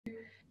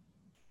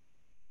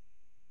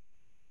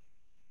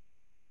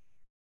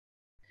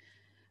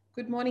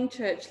Good morning,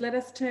 church. Let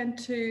us turn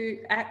to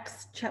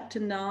Acts chapter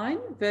 9,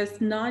 verse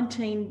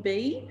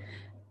 19b,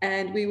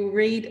 and we will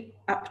read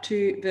up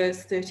to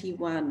verse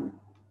 31.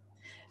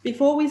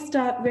 Before we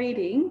start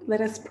reading,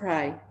 let us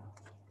pray.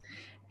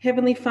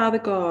 Heavenly Father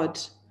God,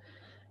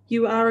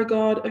 you are a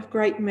God of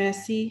great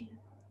mercy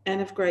and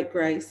of great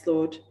grace,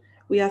 Lord.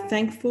 We are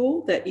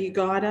thankful that you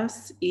guide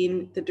us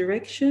in the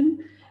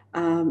direction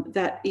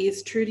that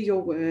is true to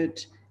your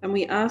word. And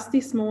we ask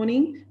this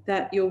morning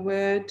that your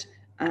word,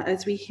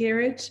 as we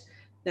hear it,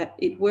 that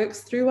it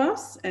works through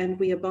us and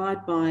we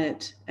abide by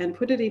it and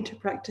put it into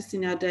practice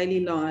in our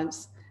daily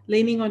lives,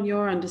 leaning on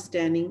your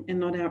understanding and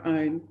not our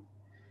own.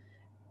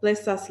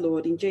 Bless us,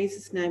 Lord. In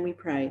Jesus' name we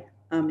pray.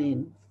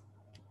 Amen.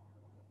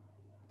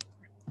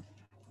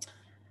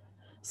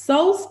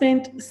 Saul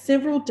spent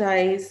several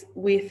days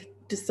with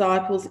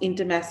disciples in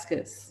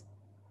Damascus.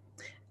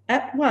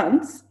 At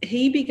once,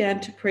 he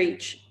began to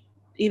preach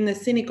in the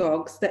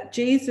synagogues that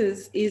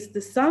Jesus is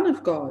the Son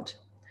of God.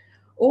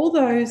 All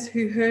those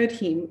who heard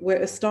him were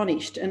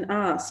astonished and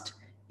asked,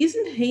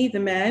 "Isn't he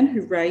the man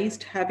who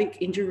raised havoc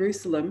in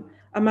Jerusalem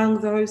among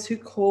those who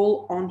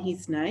call on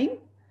his name?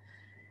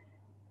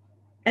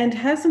 And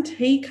hasn't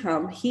he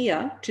come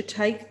here to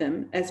take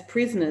them as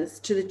prisoners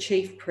to the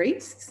chief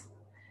priests?"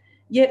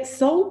 Yet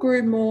Saul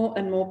grew more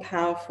and more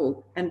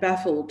powerful and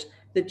baffled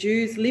the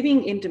Jews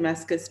living in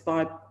Damascus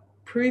by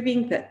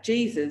proving that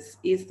Jesus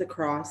is the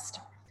Christ.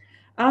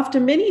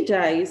 After many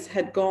days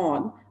had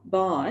gone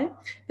by,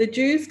 the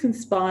Jews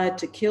conspired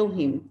to kill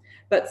him,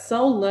 but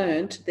Saul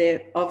learned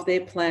of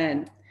their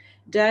plan.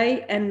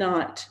 Day and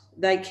night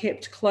they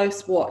kept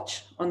close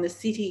watch on the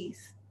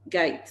city's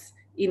gates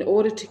in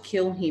order to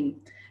kill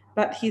him.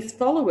 But his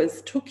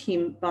followers took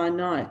him by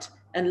night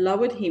and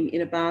lowered him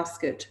in a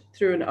basket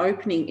through an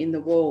opening in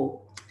the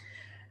wall.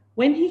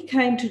 When he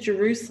came to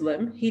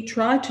Jerusalem, he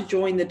tried to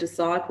join the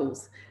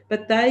disciples,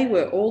 but they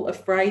were all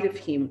afraid of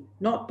him,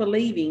 not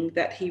believing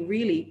that he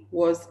really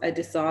was a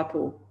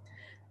disciple.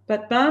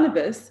 But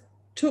Barnabas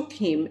took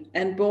him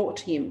and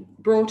brought him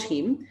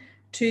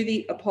to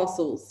the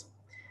apostles.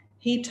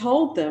 He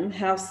told them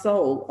how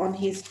Saul, on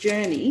his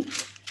journey,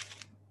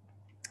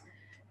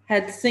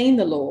 had seen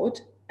the Lord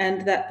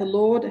and that the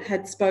Lord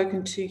had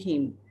spoken to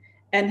him,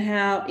 and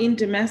how in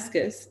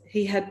Damascus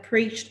he had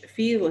preached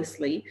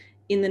fearlessly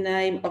in the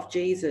name of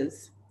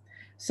Jesus.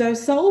 So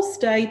Saul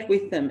stayed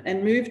with them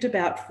and moved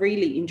about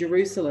freely in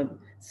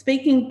Jerusalem,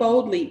 speaking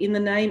boldly in the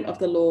name of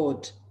the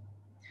Lord.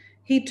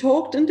 He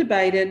talked and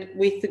debated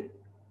with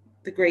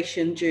the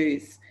Grecian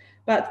Jews,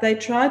 but they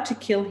tried to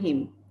kill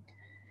him.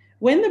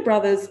 When the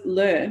brothers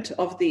learnt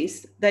of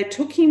this, they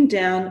took him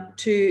down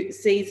to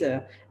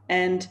Caesar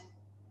and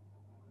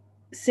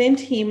sent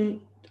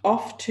him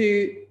off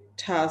to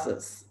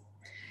Tarsus.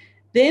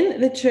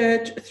 Then the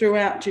church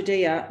throughout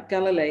Judea,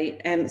 Galilee,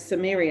 and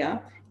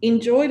Samaria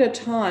enjoyed a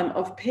time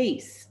of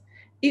peace.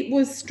 It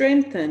was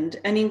strengthened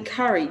and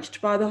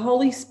encouraged by the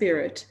Holy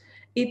Spirit.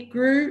 It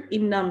grew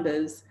in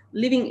numbers,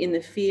 living in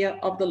the fear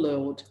of the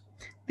Lord.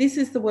 This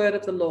is the word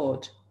of the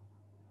Lord.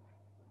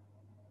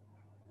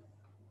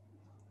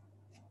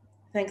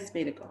 Thanks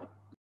be to God.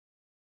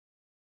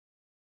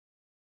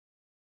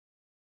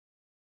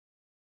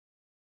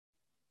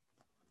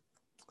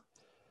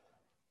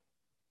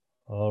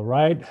 All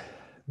right.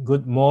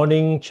 Good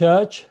morning,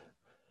 church.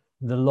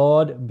 The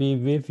Lord be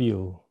with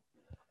you.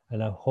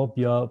 And I hope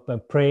you're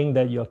praying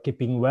that you're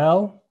keeping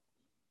well.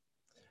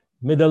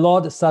 May the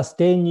Lord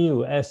sustain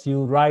you as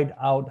you ride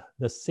out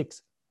the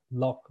sixth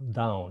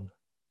lockdown.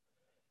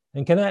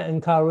 And can I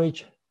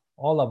encourage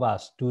all of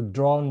us to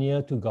draw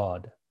near to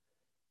God,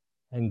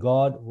 and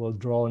God will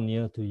draw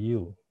near to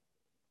you.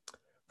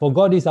 For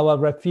God is our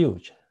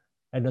refuge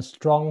and a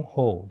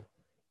stronghold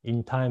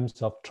in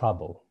times of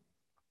trouble.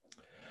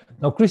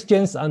 Now,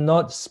 Christians are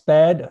not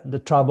spared the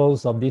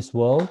troubles of this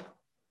world.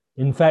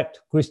 In fact,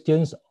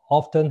 Christians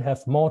often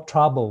have more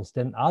troubles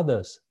than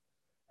others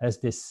as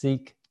they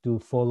seek to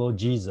follow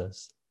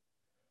Jesus.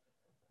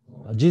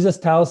 Jesus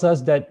tells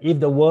us that if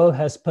the world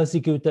has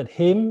persecuted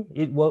him,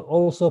 it will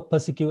also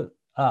persecute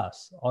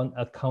us on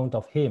account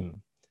of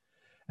him.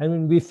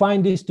 And we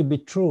find this to be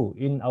true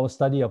in our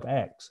study of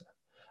Acts.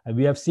 And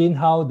we have seen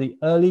how the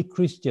early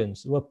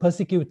Christians were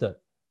persecuted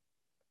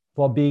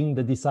for being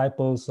the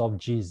disciples of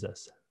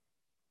Jesus.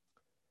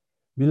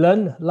 We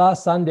learned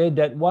last Sunday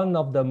that one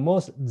of the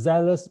most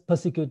zealous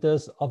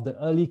persecutors of the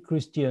early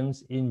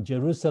Christians in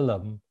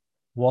Jerusalem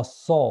was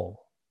Saul.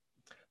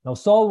 Now,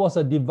 Saul was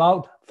a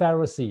devout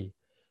Pharisee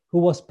who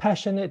was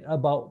passionate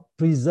about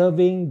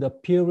preserving the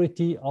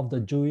purity of the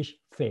Jewish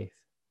faith.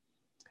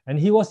 And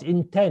he was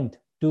intent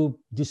to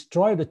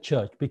destroy the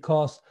church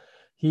because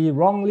he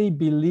wrongly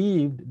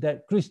believed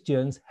that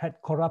Christians had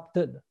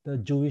corrupted the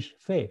Jewish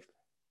faith.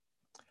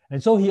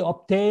 And so he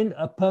obtained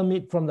a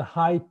permit from the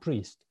high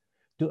priest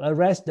to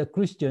arrest the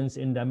Christians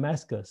in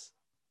Damascus.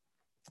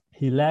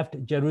 He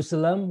left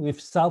Jerusalem with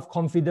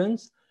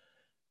self-confidence,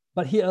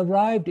 but he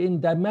arrived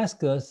in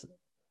Damascus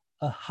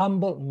a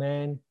humbled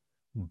man,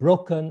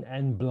 broken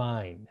and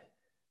blind.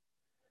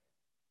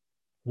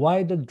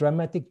 Why the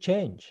dramatic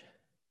change?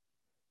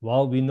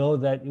 Well, we know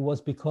that it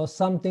was because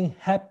something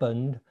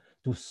happened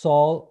to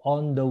Saul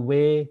on the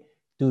way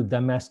to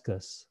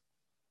Damascus.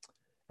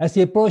 As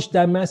he approached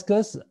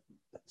Damascus,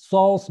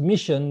 Saul's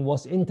mission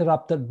was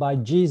interrupted by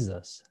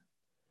Jesus.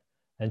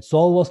 And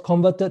Saul was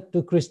converted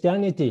to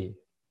Christianity.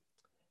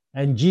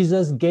 And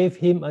Jesus gave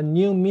him a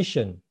new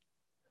mission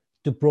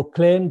to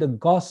proclaim the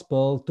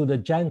gospel to the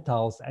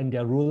Gentiles and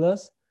their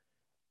rulers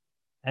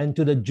and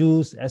to the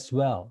Jews as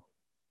well.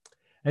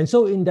 And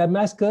so in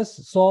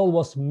Damascus, Saul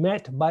was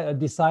met by a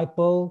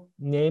disciple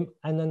named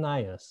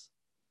Ananias.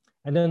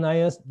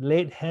 Ananias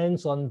laid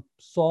hands on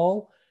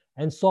Saul,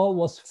 and Saul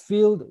was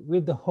filled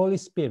with the Holy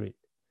Spirit.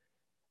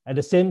 At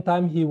the same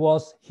time, he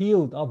was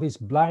healed of his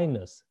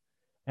blindness,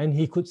 and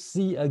he could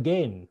see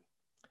again.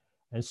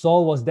 And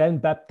Saul was then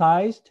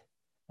baptized,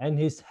 and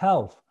his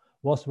health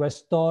was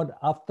restored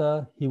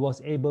after he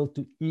was able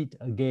to eat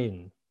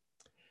again.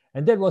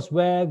 And that was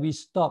where we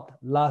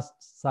stopped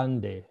last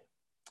Sunday.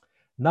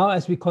 Now,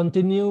 as we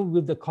continue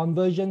with the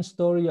conversion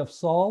story of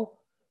Saul,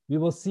 we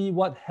will see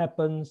what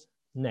happens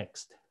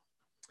next.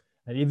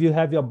 And if you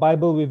have your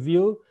Bible with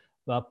you,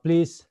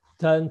 please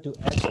turn to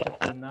Acts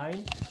chapter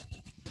 9,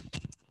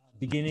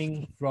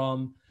 beginning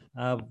from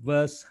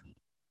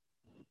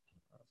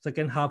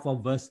second half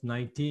of verse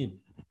 19.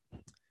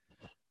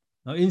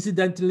 Now,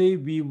 incidentally,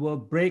 we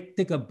will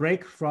take a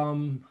break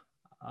from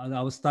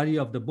our study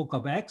of the book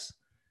of Acts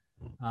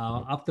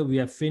after we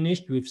have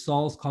finished with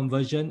Saul's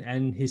conversion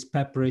and his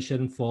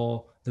preparation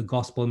for the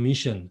gospel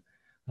mission.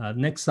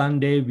 Next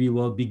Sunday, we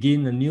will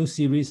begin a new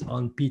series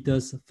on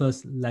Peter's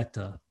first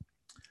letter.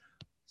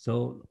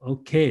 So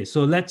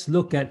let's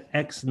look at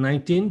Acts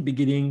 19,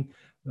 beginning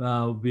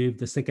with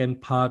the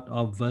second part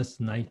of verse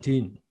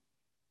 19.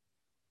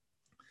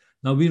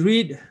 Now we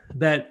read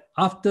that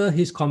after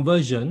his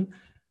conversion,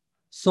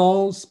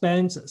 Saul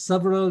spent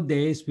several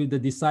days with the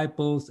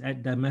disciples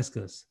at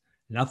Damascus.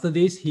 And after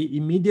this, he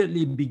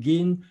immediately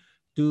began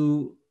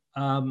to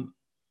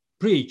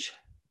preach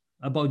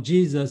about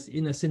Jesus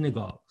in the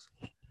synagogues.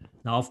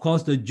 Now, of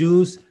course, the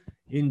Jews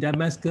in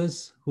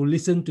Damascus who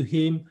listened to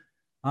him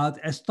are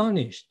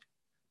astonished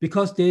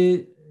because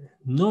they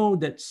know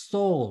that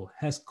Saul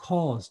has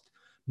caused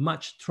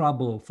much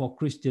trouble for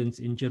Christians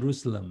in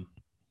Jerusalem.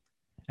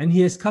 And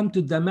he has come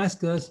to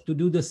Damascus to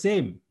do the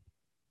same.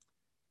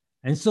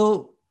 And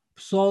so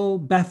Saul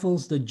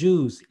baffles the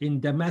Jews in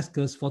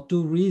Damascus for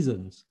two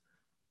reasons.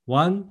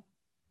 One,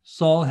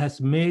 Saul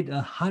has made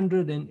a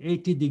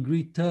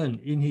 180-degree turn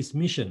in his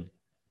mission.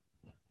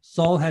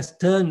 Saul has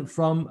turned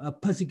from a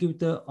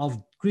persecutor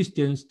of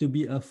Christians to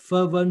be a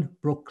fervent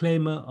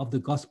proclaimer of the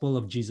gospel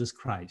of Jesus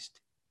Christ.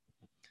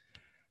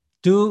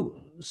 Two,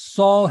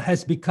 Saul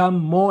has become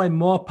more and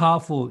more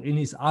powerful in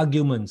his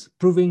arguments,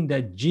 proving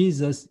that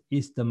Jesus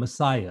is the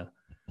Messiah.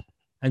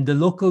 And the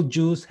local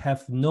Jews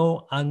have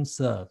no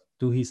answer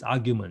to his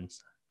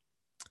arguments.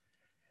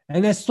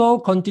 And as Saul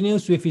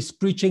continues with his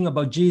preaching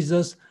about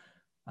Jesus,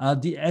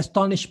 the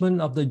astonishment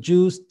of the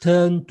Jews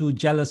turned to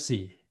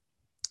jealousy.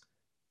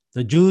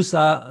 The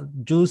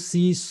Jews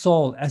see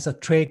Saul as a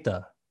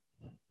traitor,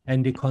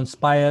 and they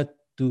conspire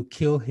to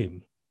kill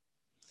him.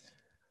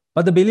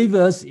 But the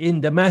believers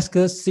in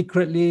Damascus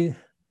secretly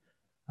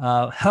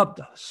helped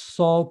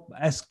Saul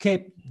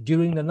escape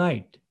during the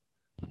night,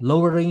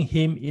 lowering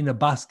him in a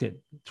basket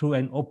through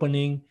an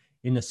opening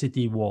in a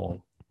city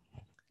wall.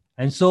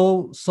 And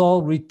so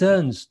Saul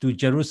returns to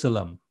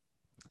Jerusalem.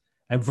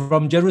 And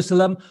from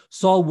Jerusalem,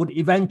 Saul would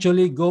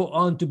eventually go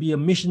on to be a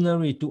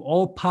missionary to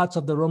all parts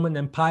of the Roman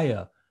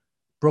Empire,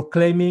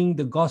 proclaiming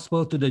the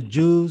gospel to the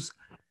Jews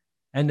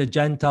and the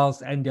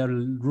Gentiles and their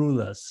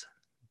rulers,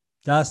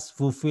 thus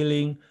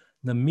fulfilling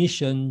the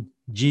mission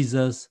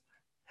Jesus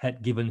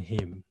had given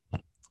him.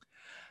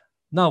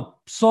 Now,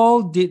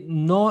 Saul did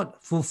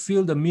not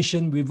fulfill the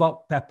mission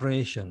without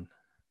preparation.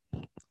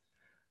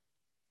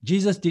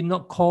 Jesus did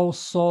not call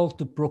Saul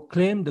to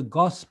proclaim the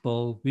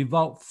gospel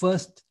without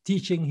first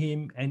teaching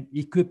him and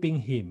equipping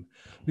him.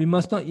 We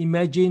must not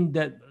imagine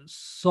that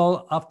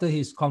Saul, after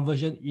his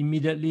conversion,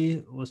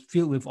 immediately was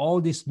filled with all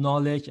this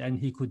knowledge and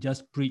he could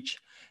just preach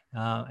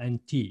and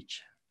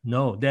teach.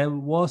 No, there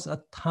was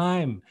a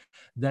time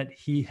that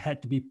he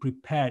had to be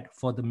prepared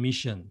for the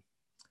mission.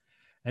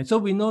 And so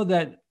we know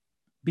that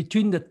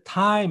between the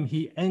time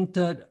he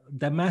entered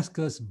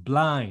Damascus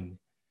blind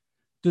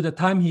to the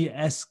time he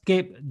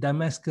escaped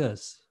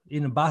Damascus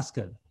in a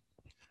basket,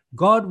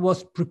 God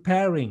was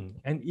preparing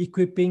and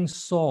equipping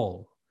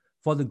Saul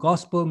for the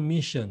gospel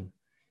mission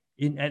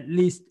in at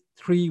least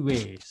three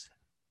ways.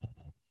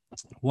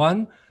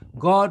 One,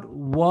 God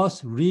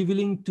was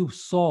revealing to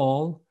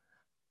Saul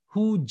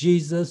who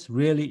Jesus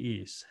really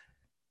is.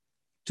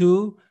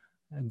 Two,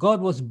 God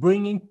was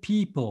bringing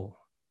people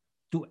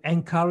to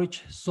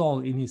encourage Saul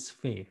in his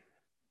faith.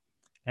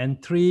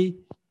 And three,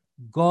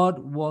 God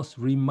was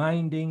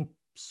reminding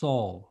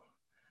Saul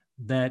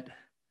that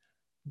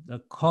the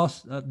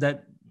cost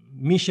that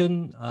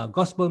mission,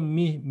 gospel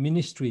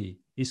ministry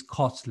is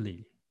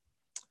costly.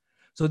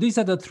 So these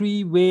are the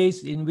three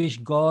ways in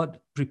which God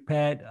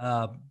prepared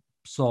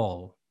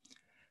Saul.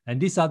 And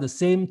these are the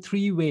same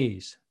three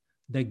ways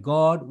that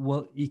God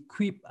will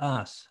equip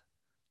us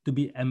to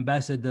be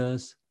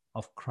ambassadors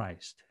of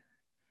Christ.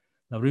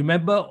 Now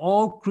remember,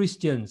 all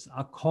Christians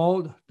are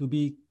called to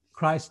be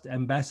Christ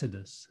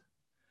ambassadors.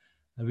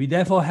 And we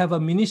therefore have a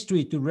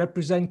ministry to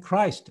represent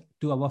Christ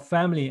to our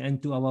family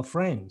and to our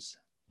friends.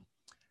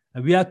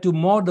 And we are to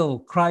model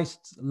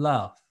Christ's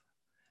love.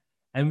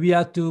 And we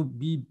are to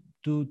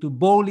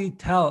boldly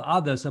tell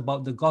others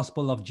about the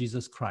gospel of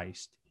Jesus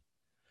Christ.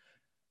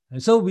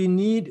 And so we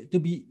need to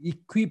be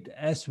equipped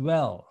as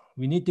well.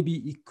 We need to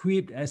be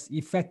equipped as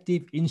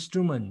effective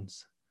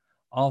instruments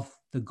of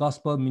the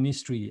gospel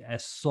ministry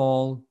as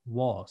Saul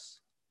was.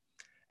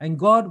 And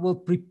God will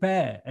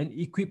prepare and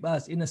equip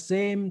us in the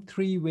same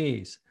three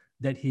ways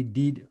that he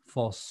did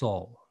for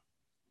Saul.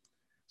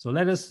 So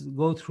let us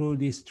go through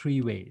these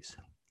three ways.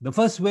 The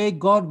first way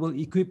God will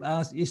equip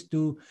us is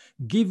to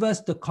give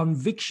us the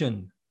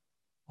conviction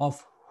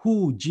of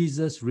who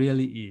Jesus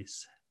really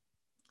is.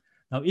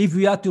 Now, if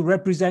we are to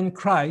represent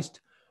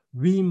Christ,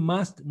 we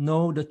must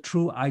know the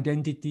true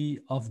identity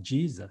of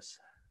Jesus.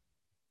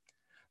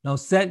 Now,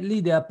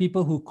 sadly, there are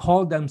people who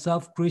call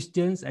themselves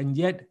Christians and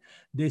yet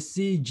they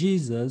see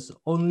Jesus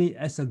only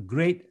as a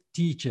great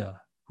teacher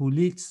who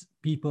leads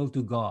people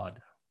to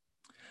God.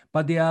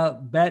 But they are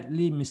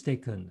badly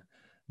mistaken.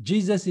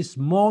 Jesus is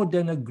more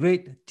than a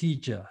great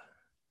teacher.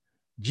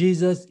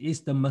 Jesus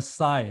is the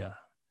Messiah,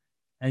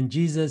 and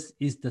Jesus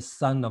is the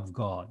Son of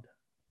God.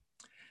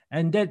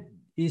 And that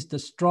is the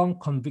strong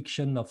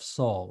conviction of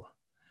Saul.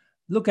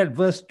 Look at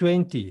verse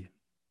 20.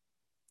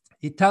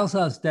 It tells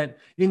us that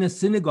in the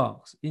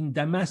synagogues in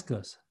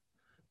Damascus,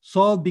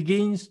 Saul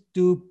begins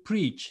to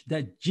preach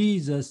that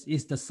Jesus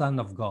is the Son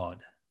of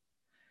God.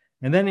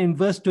 And then in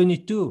verse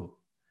 22,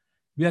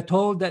 we are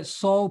told that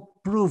Saul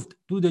proved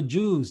to the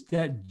Jews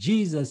that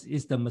Jesus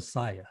is the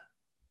Messiah.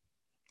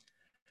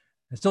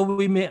 And so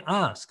we may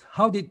ask,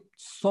 how did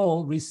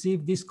Saul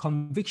receive this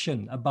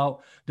conviction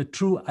about the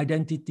true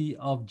identity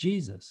of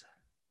Jesus?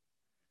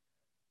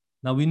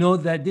 Now we know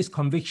that this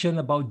conviction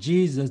about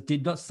Jesus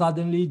did not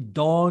suddenly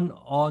dawn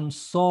on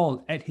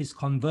Saul at his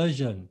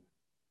conversion.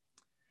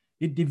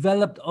 It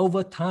developed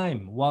over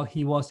time while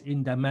he was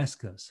in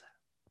Damascus.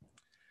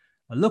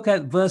 Look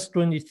at verse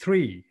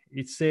 23.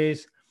 It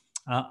says,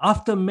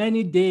 after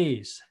many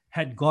days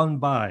had gone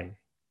by.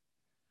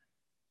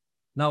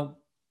 Now,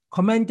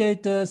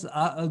 commentators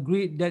are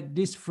agreed that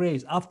this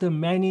phrase, after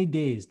many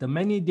days, the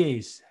many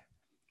days,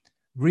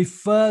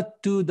 refer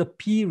to the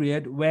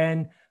period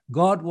when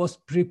God was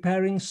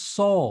preparing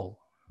Saul,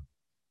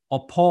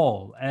 or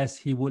Paul, as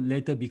he would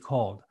later be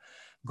called.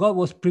 God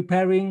was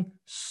preparing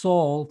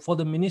Saul for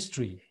the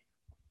ministry.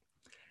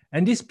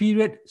 And this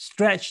period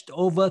stretched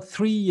over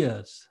 3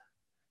 years,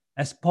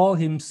 as Paul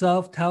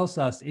himself tells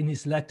us in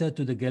his letter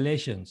to the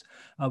Galatians.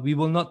 We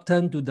will not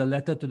turn to the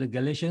letter to the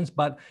Galatians,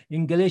 but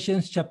in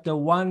Galatians chapter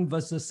 1,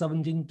 verses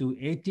 17 to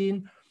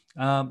 18,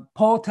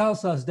 Paul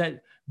tells us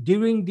that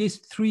during these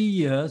 3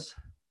 years,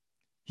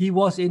 he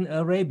was in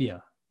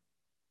Arabia.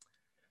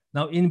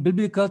 Now, in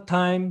biblical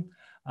time,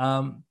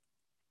 the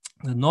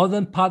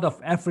northern part of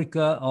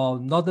Africa or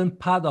northern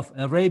part of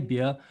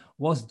Arabia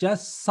was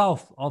just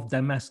south of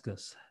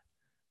Damascus.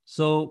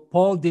 So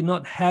Paul did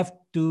not have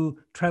to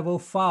travel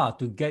far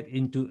to get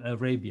into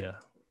Arabia.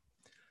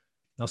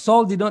 Now,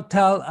 Saul did not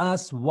tell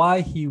us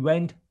why he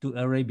went to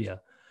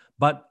Arabia,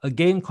 but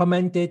again,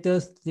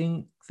 commentators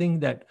think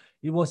that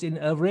it was in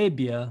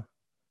Arabia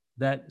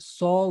that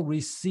Saul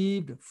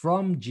received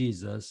from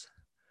Jesus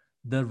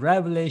the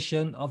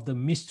revelation of the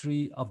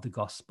mystery of the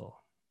gospel.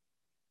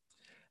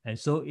 And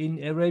so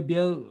in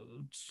Arabia,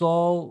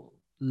 Saul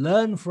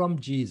learned from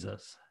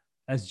Jesus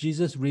as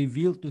Jesus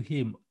revealed to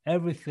him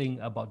everything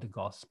about the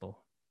gospel.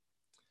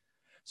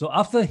 So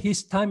after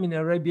his time in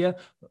Arabia,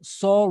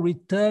 Saul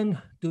returned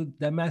to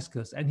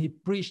Damascus and he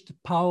preached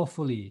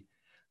powerfully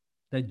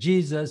that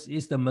Jesus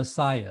is the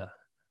Messiah,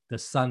 the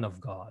Son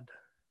of God.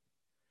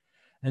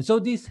 And so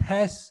this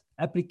has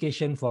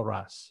application for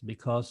us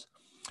because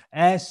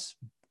as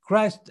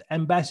Christ's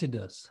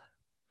ambassadors,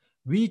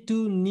 we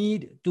too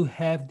need to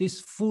have this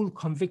full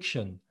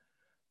conviction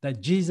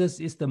that Jesus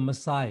is the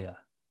Messiah,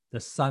 the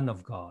Son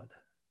of God.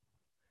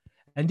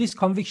 And this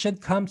conviction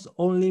comes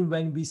only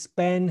when we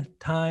spend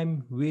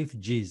time with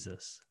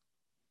Jesus.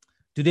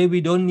 Today,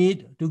 we don't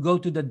need to go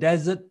to the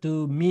desert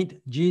to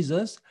meet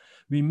Jesus.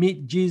 We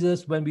meet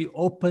Jesus when we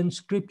open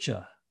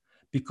Scripture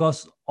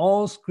because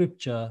all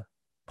Scripture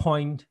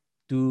point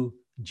to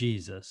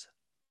Jesus.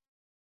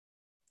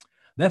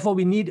 Therefore,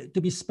 we need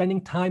to be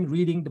spending time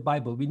reading the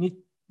Bible. We need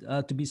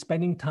to be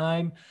spending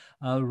time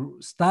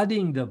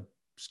studying the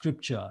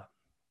Scripture.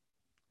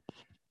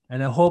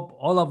 And I hope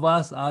all of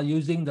us are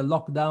using the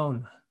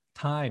lockdown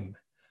time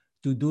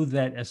to do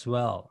that as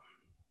well.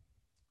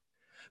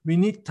 We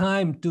need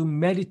time to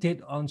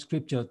meditate on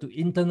Scripture, to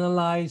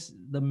internalize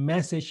the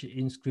message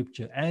in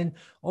Scripture, and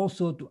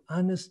also to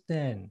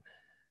understand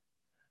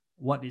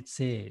what it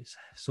says.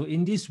 So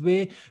in this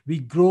way, we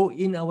grow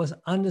in our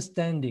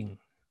understanding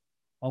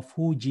of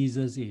who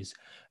Jesus is,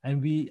 and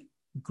we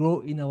grow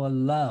in our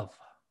love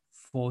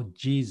for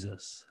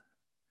Jesus.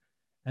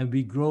 and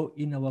we grow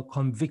in our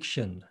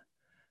conviction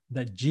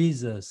that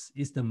Jesus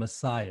is the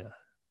Messiah,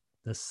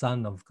 the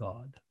Son of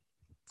God.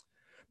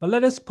 But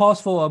let us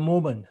pause for a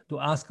moment to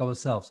ask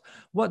ourselves,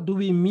 what do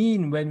we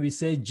mean when we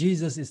say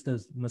Jesus is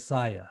the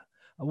Messiah?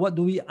 What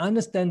do we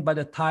understand by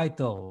the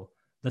title,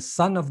 the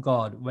Son of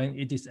God, when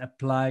it is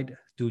applied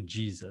to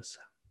Jesus?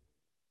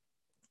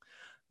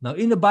 Now,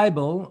 in the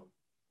Bible,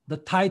 the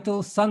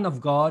title Son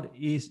of God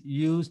is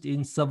used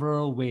in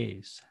several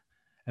ways.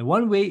 And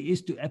one way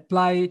is to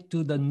apply it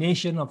to the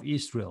nation of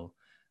Israel.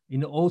 In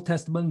the Old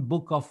Testament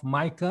book of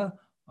Micah,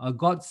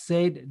 God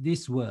said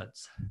these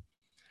words,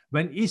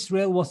 "When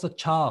Israel was a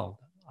child,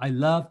 I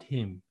loved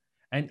him,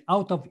 and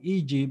out of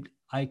Egypt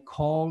I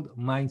called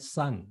my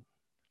son."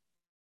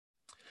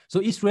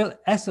 So Israel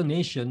as a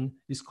nation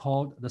is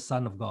called the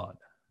Son of God.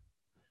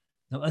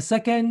 Now, a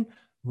second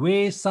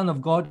way Son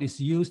of God is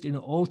used in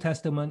the Old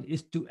Testament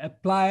is to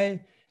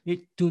apply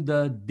it to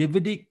the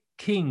Davidic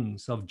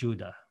kings of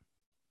Judah.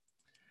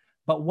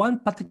 But one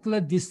particular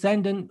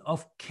descendant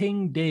of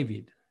King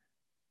David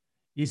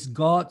is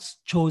God's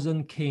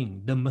chosen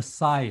king, the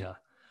Messiah,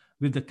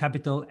 with the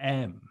capital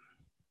M.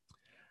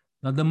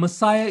 Now, the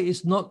Messiah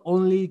is not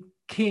only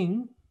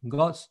king,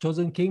 God's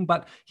chosen king,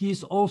 but he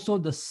is also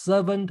the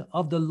servant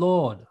of the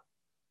Lord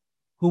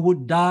who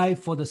would die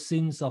for the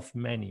sins of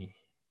many.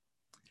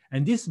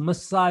 And this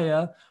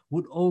Messiah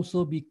would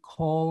also be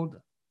called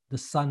the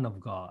Son of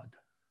God.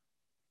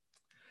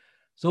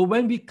 So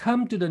when we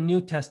come to the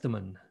New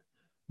Testament,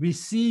 we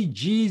see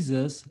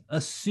Jesus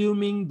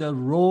assuming the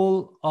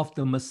role of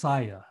the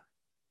Messiah.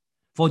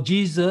 For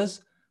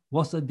Jesus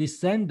was a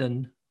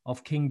descendant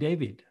of King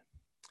David.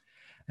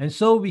 And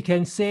so we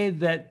can say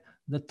that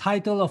the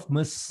title of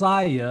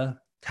Messiah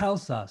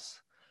tells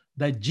us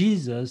that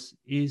Jesus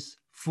is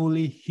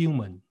fully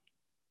human.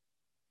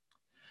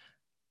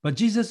 But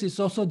Jesus is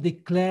also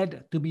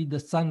declared to be the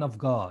Son of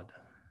God.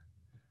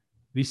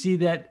 We see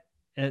that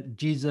at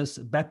Jesus'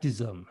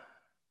 baptism.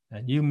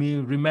 And you may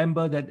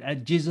remember that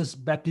at Jesus'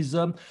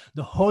 baptism,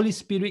 the Holy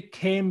Spirit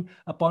came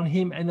upon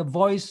him, and a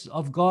voice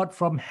of God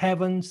from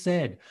heaven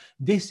said,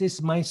 "This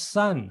is my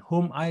Son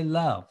whom I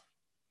love.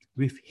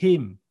 With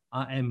him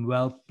I am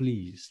well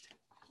pleased."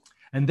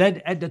 And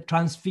then at the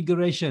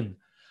transfiguration,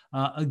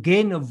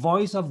 again a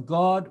voice of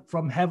God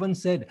from heaven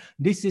said,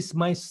 "This is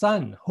my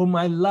Son whom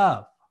I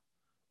love.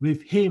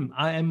 With him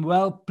I am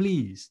well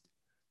pleased.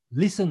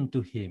 Listen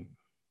to him."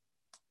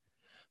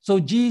 So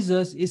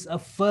Jesus is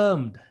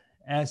affirmed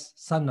as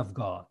Son of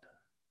God.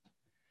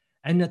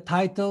 And the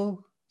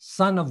title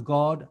Son of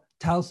God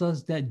tells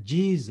us that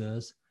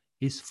Jesus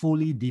is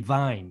fully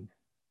divine.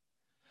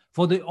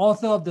 For the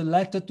author of the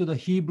letter to the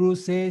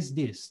Hebrews says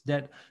this,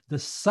 that the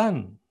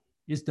Son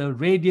is the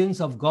radiance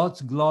of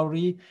God's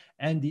glory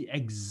and the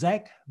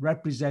exact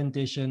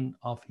representation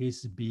of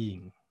his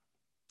being.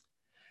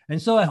 And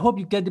so I hope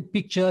you get the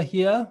picture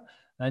here.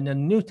 And the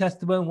New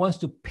Testament wants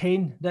to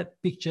paint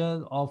that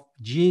picture of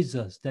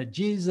Jesus, that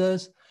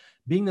Jesus,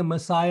 being the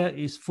Messiah,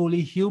 is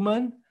fully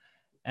human,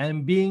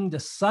 and being the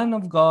Son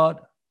of God,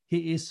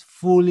 he is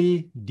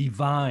fully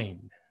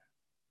divine.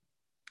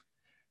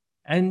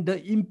 And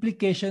the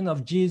implication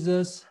of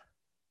Jesus'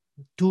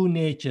 two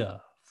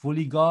nature,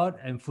 fully God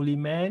and fully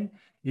man,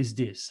 is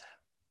this.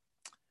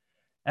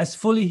 As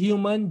fully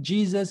human,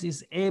 Jesus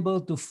is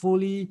able to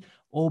fully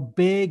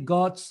obey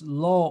God's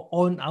law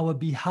on our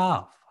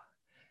behalf.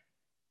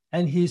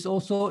 And he is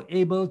also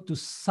able to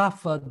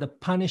suffer the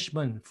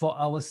punishment for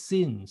our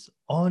sins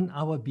on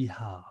our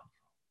behalf.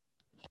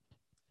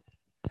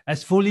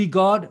 As fully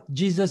God,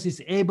 Jesus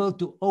is able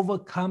to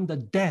overcome the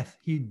death.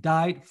 He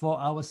died for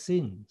our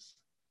sins.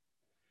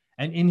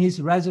 And in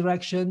his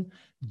resurrection,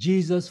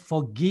 Jesus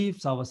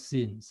forgives our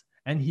sins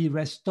and he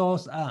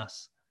restores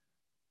us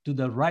to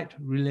the right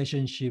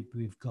relationship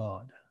with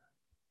God.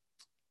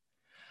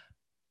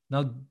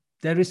 Now,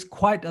 there is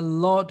quite a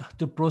lot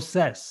to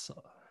process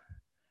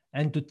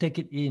and to take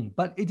it in,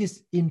 but it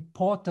is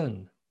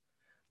important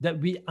that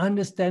we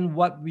understand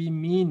what we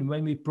mean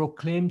when we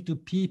proclaim to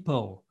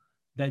people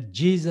that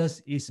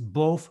Jesus is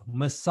both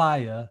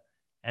Messiah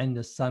and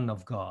the Son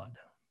of God.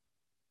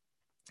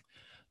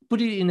 Put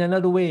it in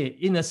another way,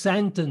 in a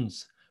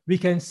sentence, we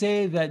can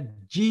say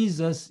that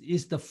Jesus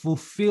is the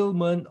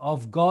fulfillment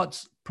of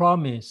God's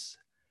promise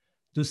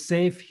to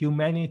save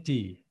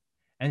humanity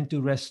and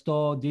to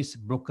restore this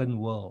broken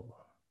world.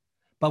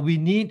 But we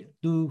need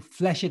to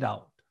flesh it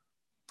out.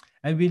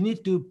 And we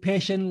need to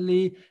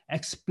patiently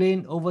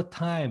explain over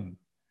time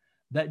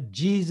that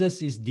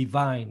Jesus is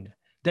divine,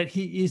 that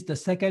he is the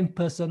second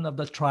person of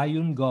the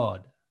triune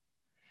God,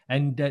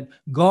 and that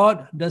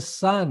God the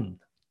Son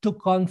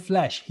took on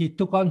flesh, he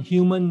took on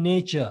human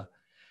nature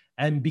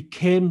and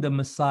became the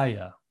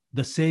Messiah,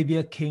 the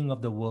Savior King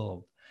of the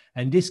world,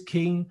 and this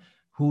King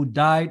who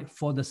died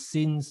for the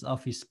sins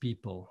of his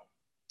people.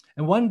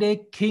 And one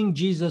day King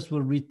Jesus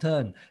will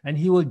return and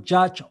he will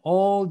judge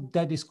all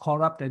that is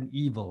corrupt and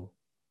evil.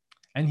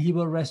 And he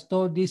will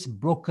restore this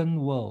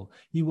broken world.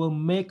 He will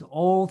make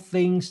all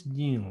things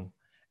new.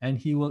 And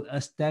he will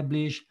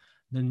establish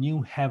the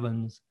new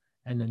heavens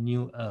and the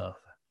new earth.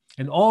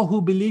 And all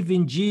who believe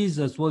in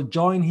Jesus will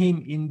join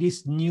him in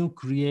this new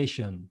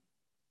creation.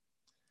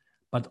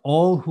 But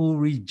all who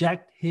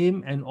reject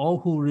him and all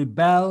who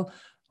rebel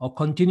or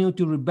continue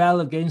to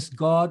rebel against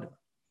God,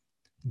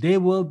 they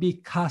will be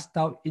cast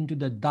out into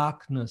the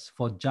darkness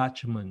for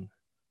judgment,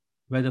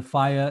 where the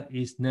fire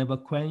is never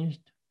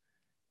quenched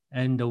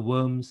and the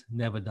worms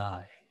never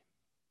die.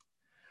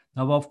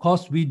 Now, of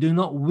course, we do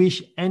not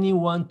wish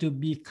anyone to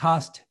be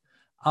cast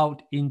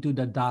out into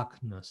the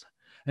darkness.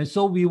 And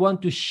so we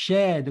want to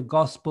share the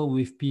gospel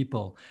with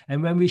people.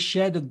 And when we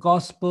share the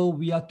gospel,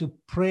 we are to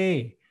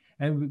pray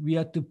and we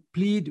are to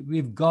plead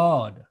with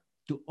God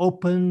to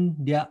open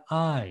their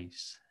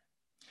eyes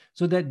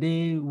so that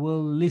they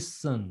will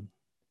listen,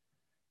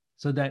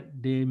 so that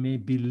they may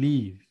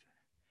believe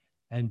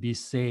and be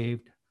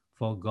saved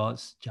for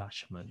God's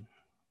judgment.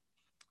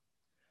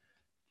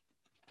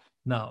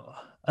 Now,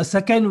 a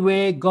second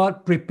way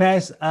God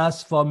prepares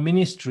us for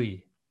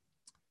ministry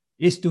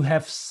is to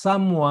have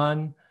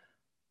someone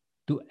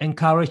to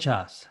encourage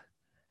us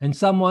and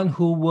someone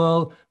who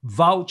will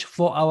vouch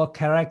for our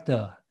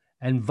character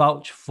and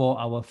vouch for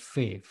our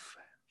faith.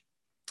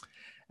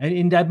 And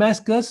in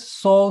Damascus,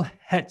 Saul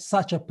had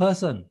such a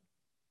person,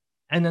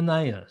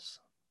 Ananias.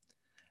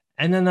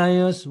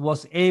 Ananias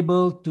was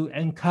able to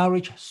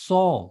encourage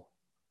Saul.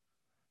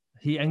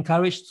 He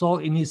encouraged Saul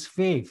in his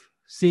faith,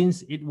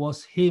 since it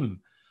was him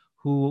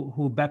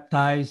who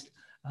baptized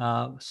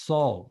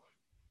Saul.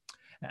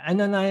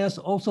 Ananias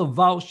also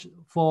vouched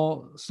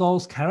for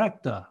Saul's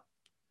character.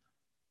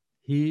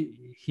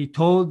 He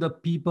told the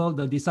people,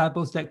 the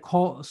disciples, that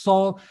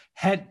Saul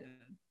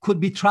could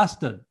be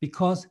trusted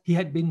because he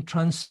had been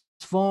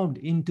transformed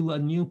into a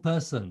new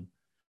person.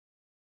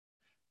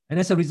 And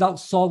as a result,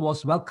 Saul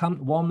was welcomed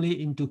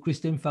warmly into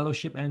Christian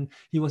fellowship, and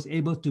he was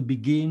able to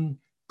begin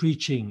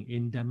preaching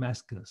in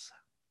Damascus.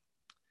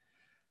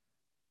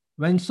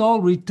 When Saul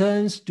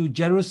returns to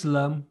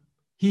Jerusalem,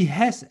 he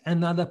has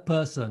another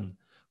person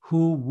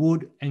who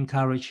would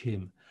encourage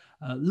him.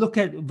 Look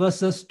at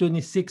verses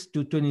 26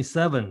 to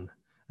 27,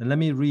 and let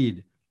me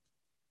read.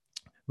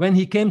 When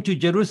he came to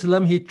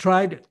Jerusalem, he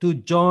tried to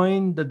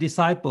join the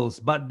disciples,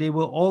 but they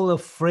were all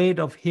afraid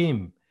of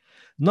him,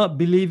 not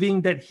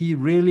believing that he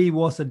really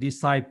was a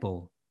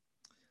disciple.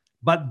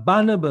 But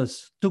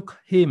Barnabas took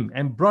him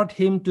and brought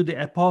him to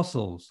the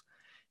apostles.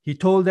 He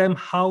told them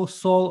how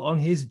Saul on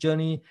his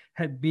journey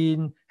had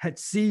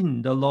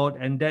seen the Lord,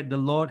 and that the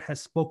Lord had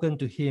spoken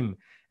to him,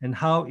 and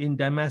how in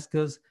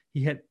Damascus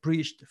he had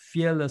preached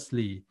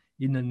fearlessly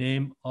in the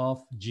name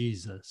of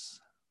Jesus.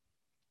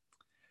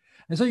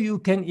 And so you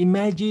can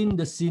imagine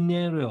the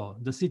scenario,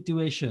 the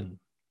situation.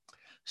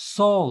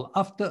 Saul,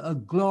 after a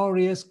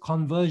glorious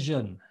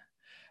conversion,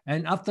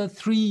 and after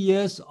 3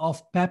 years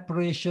of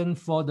preparation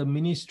for the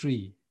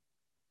ministry,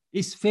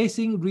 is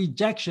facing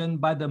rejection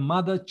by the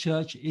mother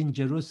church in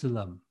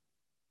Jerusalem.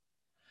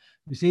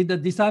 You see, the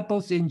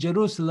disciples in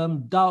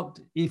Jerusalem doubt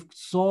if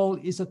Saul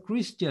is a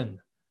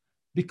Christian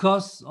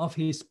because of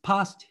his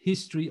past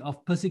history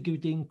of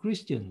persecuting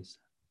Christians.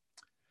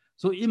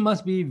 So it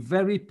must be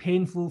very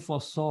painful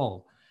for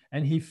Saul,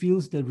 and he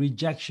feels the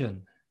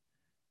rejection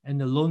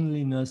and the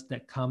loneliness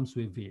that comes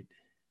with it.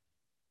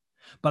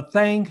 But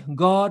thank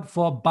God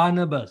for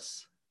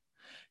Barnabas.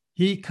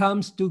 He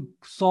comes to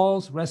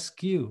Saul's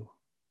rescue.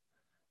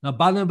 Now,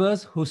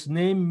 Barnabas, whose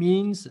name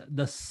means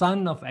the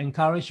son of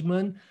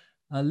encouragement,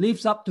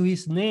 lives up to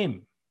his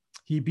name.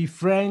 He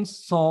befriends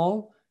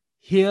Saul,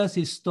 hears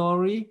his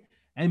story,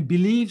 and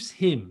believes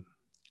him.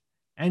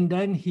 And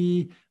then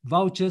he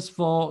vouches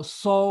for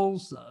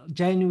Saul's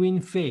genuine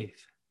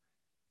faith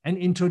and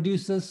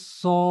introduces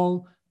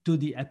Saul to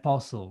the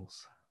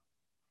apostles.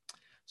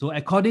 So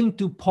according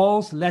to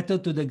Paul's letter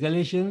to the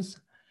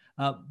Galatians,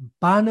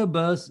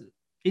 Barnabas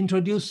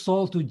introduced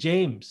Saul to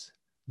James,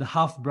 the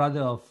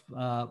half-brother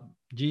of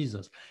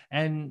Jesus.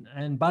 And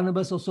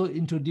Barnabas also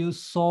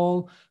introduced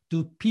Saul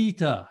to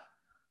Peter,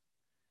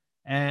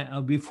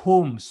 with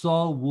whom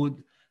Saul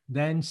would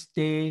then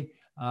stay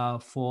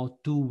for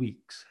 2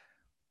 weeks.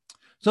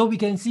 So we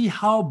can see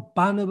how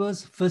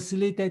Barnabas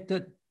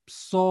facilitated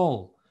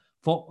Saul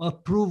for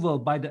approval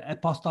by the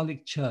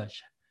apostolic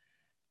church,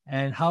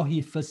 and how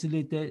he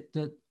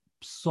facilitated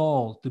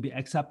Saul to be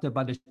accepted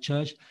by the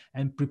church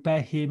and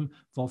prepare him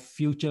for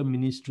future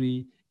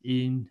ministry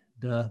in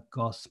the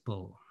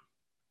gospel.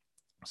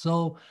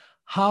 So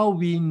how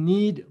we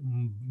need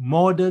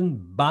modern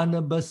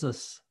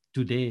Barnabases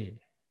today.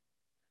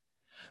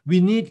 We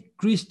need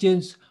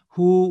Christians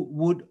who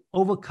would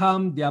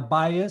overcome their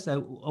bias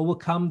and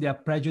overcome their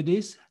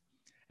prejudice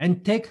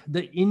and take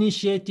the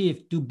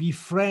initiative to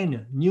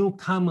befriend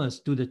newcomers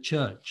to the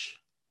church.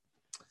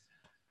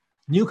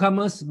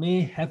 Newcomers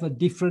may have a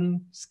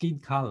different skin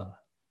color.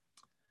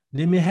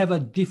 They may have a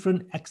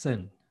different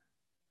accent.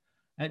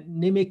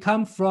 And they may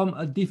come from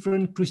a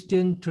different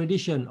Christian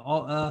tradition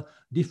or a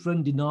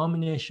different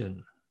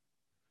denomination.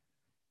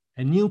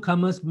 And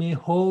newcomers may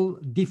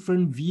hold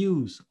different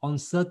views on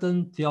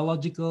certain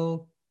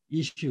theological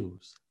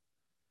issues.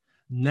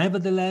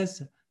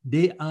 Nevertheless,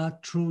 they are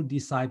true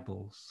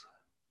disciples.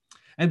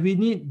 And we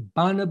need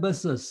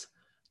Barnabases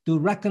to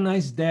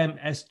recognize them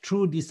as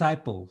true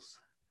disciples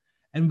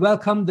and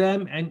welcome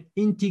them and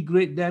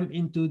integrate them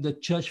into the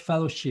church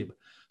fellowship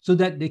so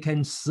that they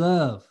can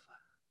serve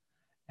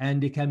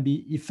and they can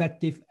be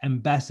effective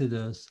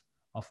ambassadors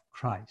of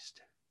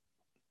Christ.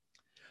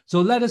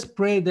 So let us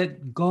pray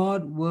that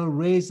God will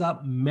raise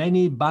up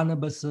many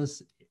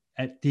Barnabases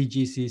at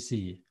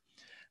TGCC.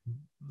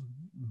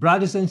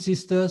 Brothers and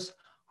sisters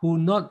who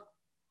not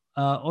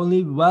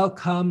only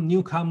welcome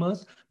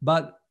newcomers,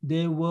 but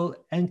they will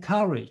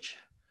encourage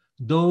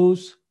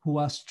those who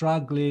are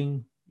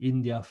struggling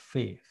in their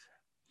faith.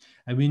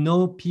 And we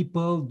know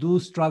people do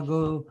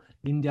struggle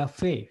in their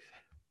faith.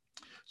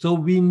 So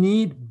we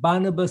need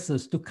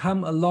Barnabases to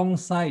come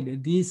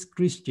alongside these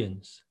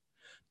Christians,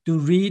 to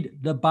read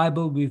the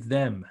Bible with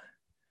them,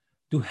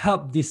 to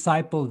help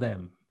disciple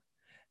them,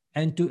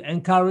 and to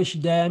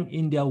encourage them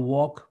in their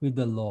walk with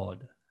the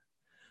Lord,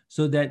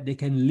 so that they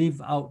can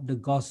live out the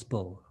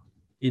gospel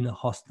in a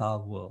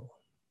hostile world.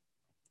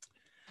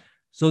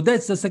 So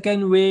that's the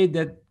second way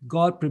that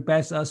God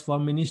prepares us for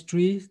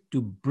ministry,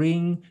 to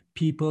bring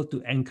people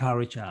to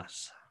encourage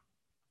us.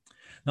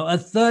 Now, a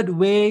third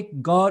way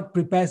God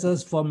prepares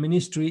us for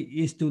ministry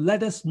is to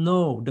let us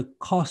know the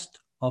cost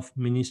of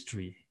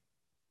ministry.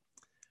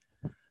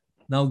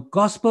 Now,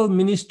 gospel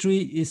ministry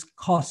is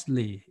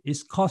costly.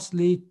 It's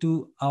costly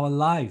to our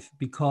life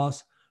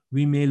because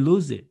we may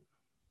lose it.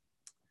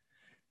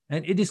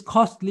 And it is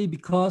costly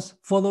because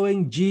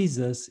following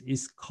Jesus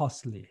is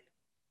costly.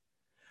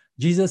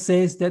 Jesus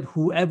says that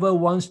whoever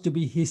wants to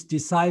be his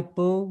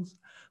disciples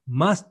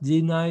must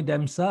deny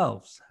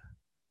themselves,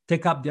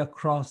 take up their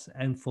cross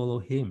and follow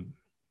him.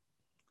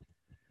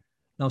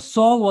 Now,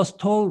 Saul was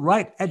told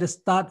right at the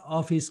start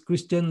of his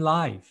Christian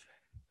life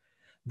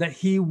that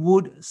he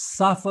would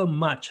suffer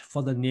much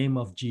for the name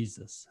of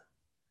Jesus.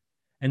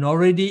 And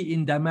already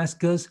in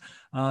Damascus,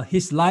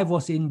 his life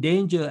was in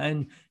danger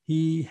and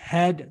he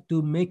had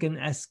to make an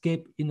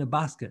escape in a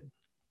basket.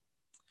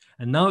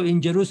 And now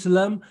in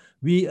Jerusalem,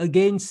 we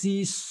again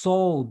see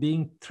Saul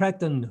being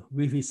threatened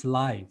with his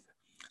life.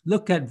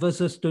 Look at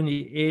verses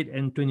 28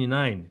 and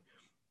 29.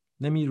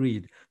 Let me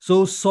read.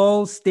 So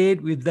Saul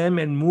stayed with them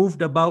and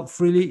moved about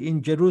freely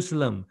in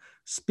Jerusalem,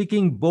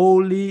 speaking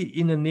boldly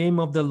in the name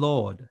of the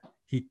Lord.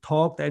 He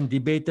talked and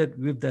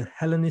debated with the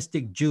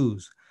Hellenistic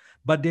Jews,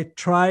 but they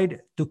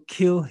tried to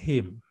kill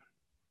him.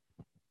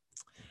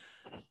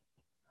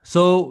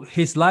 So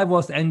his life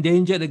was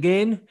endangered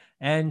again,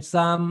 and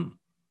some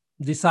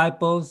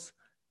disciples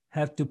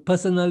have to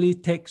personally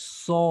take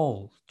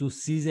Saul to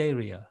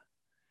Caesarea.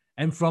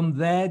 And from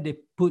there, they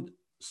put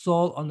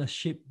Saul on a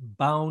ship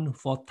bound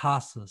for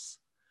Tarsus,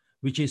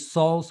 which is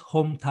Saul's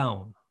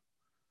hometown.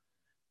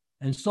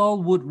 And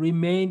Saul would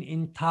remain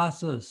in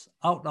Tarsus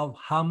out of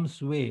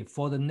harm's way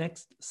for the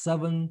next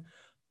 7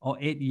 or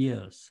 8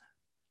 years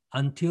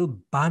until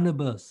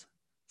Barnabas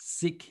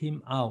seek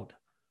him out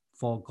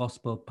for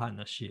gospel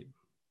partnership.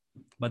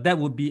 But that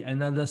would be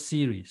another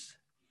series.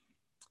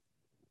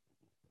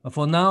 But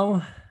for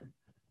now,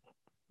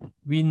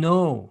 we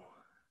know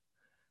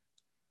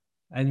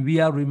and we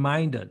are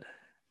reminded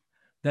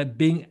that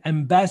being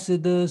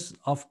ambassadors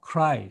of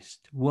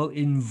Christ will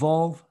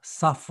involve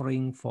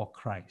suffering for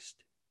Christ.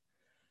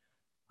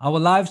 Our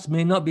lives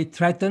may not be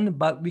threatened,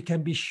 but we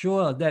can be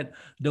sure that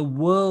the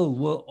world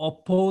will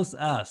oppose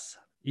us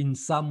in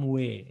some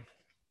way.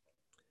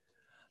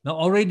 Now,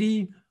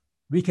 already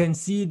we can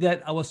see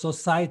that our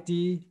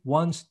society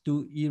wants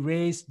to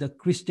erase the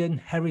Christian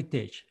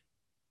heritage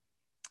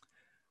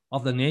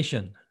of the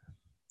nation.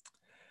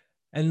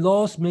 And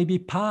laws may be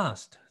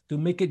passed to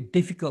make it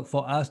difficult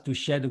for us to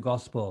share the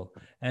gospel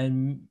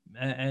and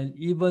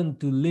even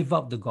to live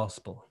up the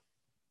gospel.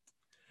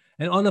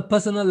 And on a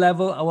personal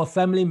level, our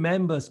family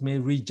members may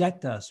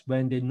reject us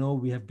when they know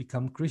we have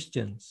become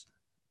Christians.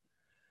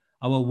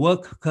 Our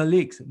work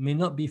colleagues may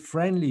not be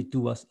friendly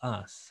towards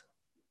us.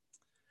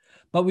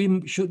 But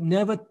we should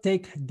never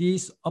take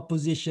these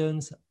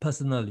oppositions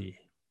personally.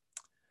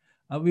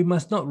 We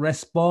must not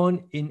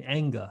respond in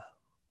anger.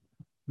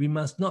 We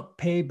must not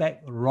pay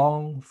back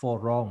wrong for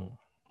wrong.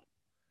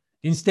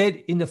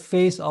 Instead, in the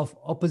face of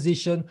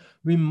opposition,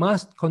 we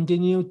must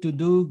continue to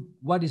do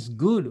what is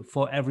good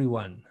for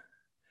everyone.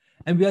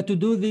 And we are to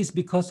do this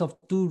because of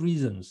 2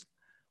 reasons.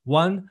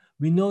 One,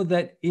 we know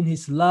that in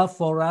his love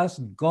for us,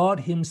 God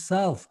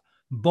himself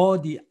bore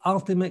the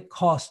ultimate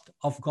cost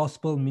of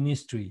gospel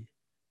ministry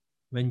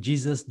when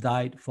Jesus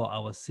died for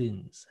our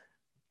sins.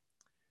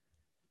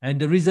 And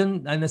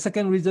the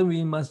second reason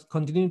we must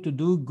continue to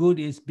do good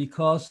is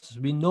because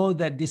we know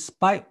that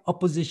despite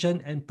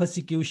opposition and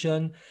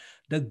persecution,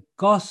 the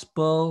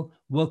gospel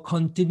will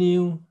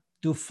continue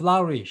to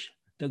flourish.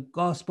 The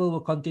gospel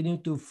will continue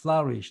to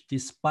flourish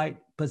despite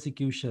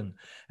persecution.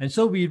 And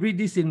so we read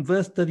this in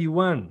verse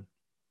 31.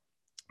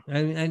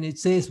 And it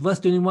says, verse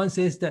 21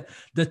 says that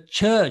the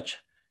church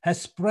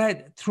has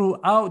spread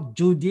throughout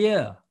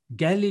Judea,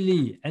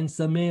 Galilee, and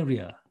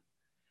Samaria.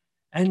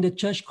 And the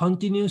church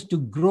continues to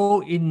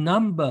grow in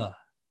number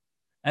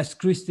as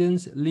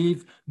Christians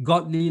live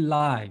godly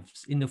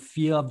lives in the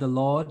fear of the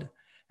Lord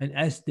and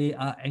as they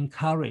are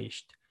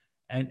encouraged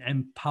and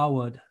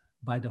empowered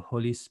by the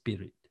Holy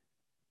Spirit.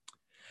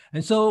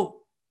 And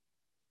so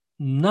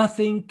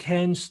nothing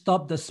can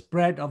stop the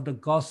spread of the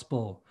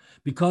gospel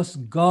because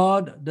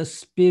God, the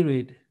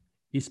Spirit,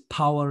 is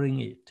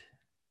powering it.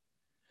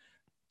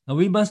 Now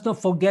we must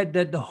not forget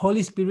that the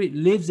Holy Spirit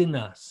lives in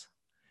us,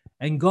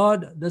 and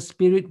God, the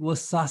Spirit, will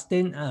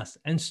sustain us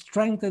and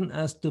strengthen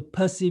us to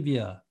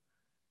persevere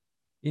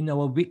in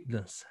our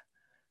weakness,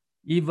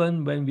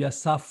 even when we are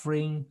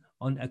suffering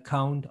on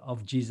account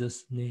of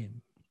Jesus'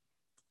 name.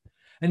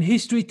 And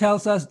history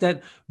tells us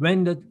that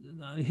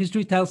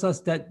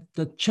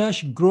the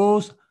church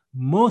grows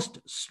most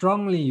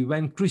strongly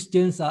when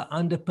Christians are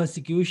under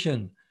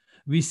persecution.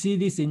 We see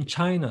this in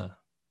China,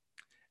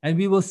 and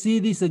we will see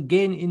this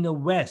again in the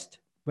West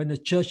when the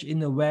church in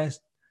the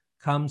West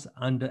comes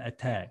under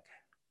attack.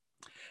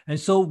 And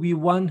so we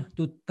want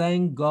to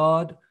thank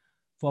God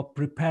for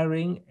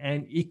preparing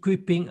and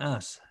equipping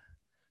us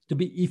to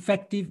be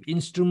effective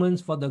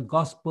instruments for the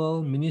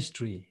gospel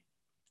ministry,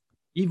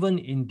 even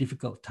in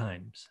difficult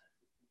times.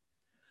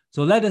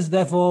 So let us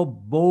therefore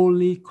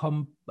boldly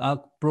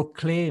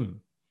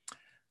proclaim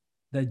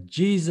that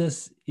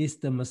Jesus is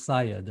the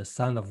Messiah, the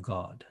Son of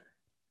God.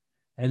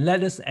 And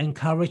let us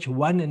encourage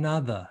one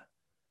another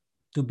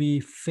to be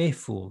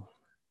faithful.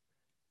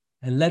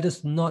 And let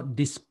us not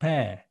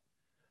despair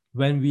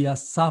when we are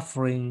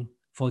suffering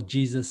for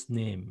Jesus'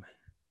 name.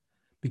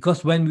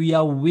 Because when we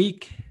are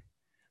weak,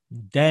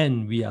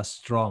 then we are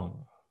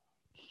strong.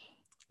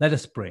 Let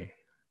us pray.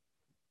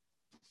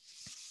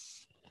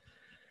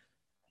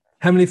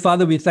 Heavenly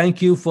Father, we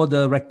thank you for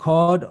the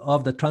record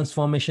of the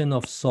transformation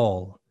of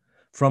Saul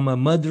from a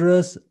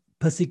murderous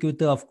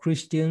persecutor of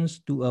Christians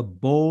to a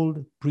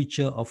bold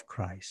preacher of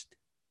Christ.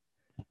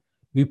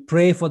 We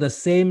pray for the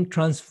same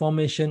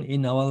transformation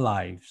in our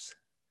lives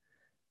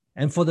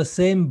and for the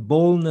same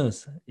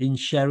boldness in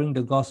sharing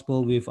the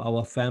gospel with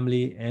our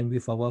family and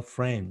with our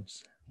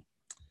friends.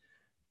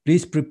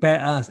 Please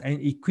prepare us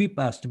and equip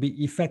us to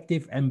be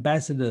effective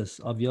ambassadors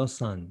of your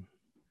Son.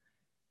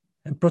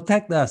 And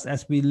protect us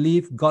as we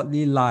live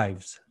godly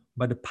lives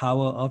by the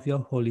power of your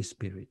Holy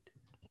Spirit.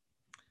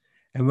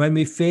 And when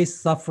we face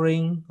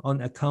suffering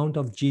on account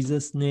of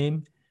Jesus'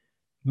 name,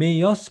 may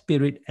your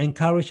Spirit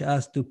encourage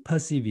us to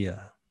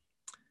persevere.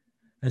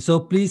 And so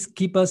please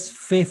keep us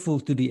faithful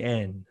to the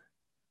end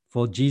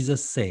for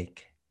Jesus'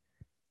 sake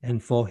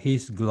and for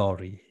his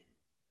glory.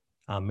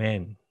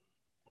 Amen.